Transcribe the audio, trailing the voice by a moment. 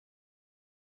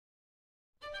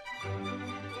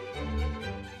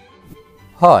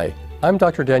Hi, I'm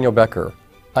Dr. Daniel Becker.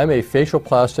 I'm a facial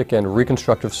plastic and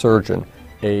reconstructive surgeon,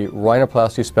 a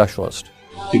rhinoplasty specialist.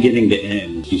 Beginning to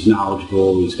end, he's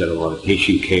knowledgeable, he's got a lot of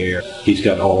patient care, he's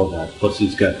got all of that, plus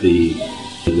he's got the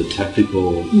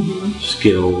technical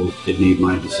skill that made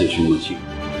my decision was you.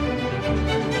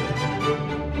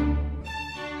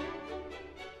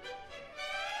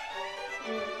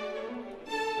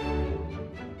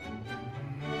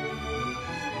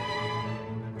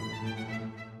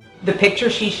 The picture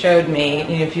she showed me,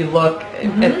 if you look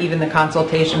at even the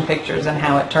consultation pictures and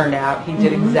how it turned out, he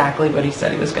did exactly what he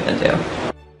said he was going to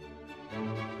do.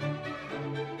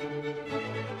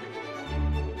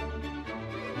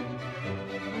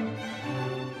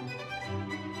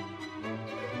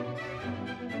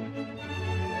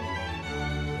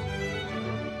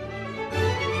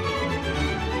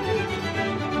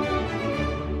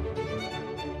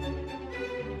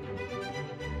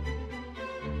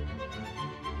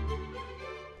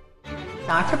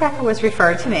 Dr. Becker was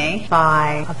referred to me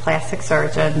by a plastic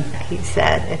surgeon. He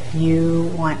said, if you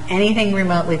want anything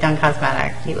remotely done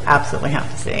cosmetic, you absolutely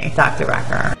have to see Dr.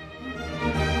 Becker.